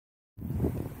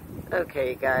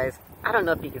Okay guys, I don't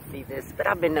know if you can see this, but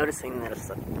I've been noticing this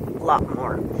a lot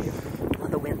more. Well,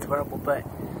 the wind's horrible, but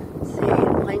see,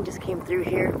 the plane just came through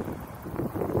here.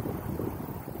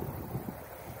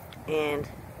 And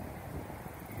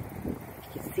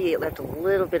you can see it left a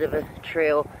little bit of a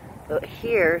trail, but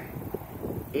here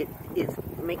it is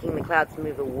making the clouds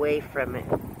move away from it.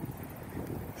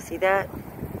 See that?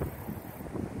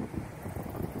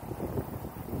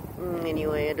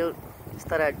 Anyway, I just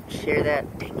thought I'd share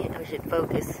that. Dang it, I should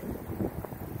focus.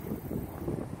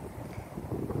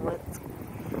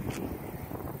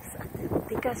 I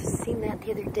think I've seen that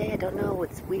the other day. I don't know,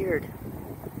 it's weird.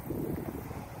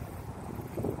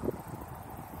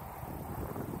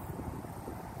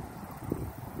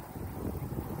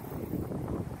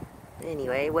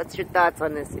 Anyway, what's your thoughts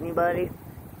on this? Anybody?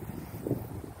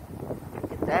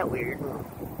 Is that weird?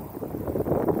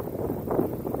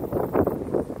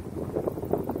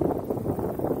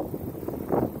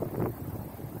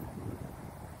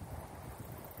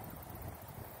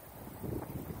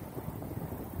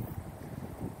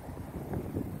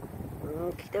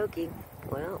 Okie dokie.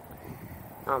 Well,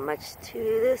 not much to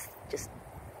this. Just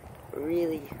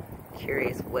really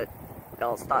curious what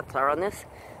y'all's thoughts are on this.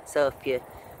 So if you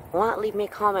want, leave me a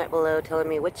comment below telling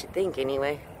me what you think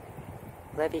anyway.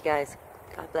 Love you guys.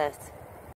 God bless.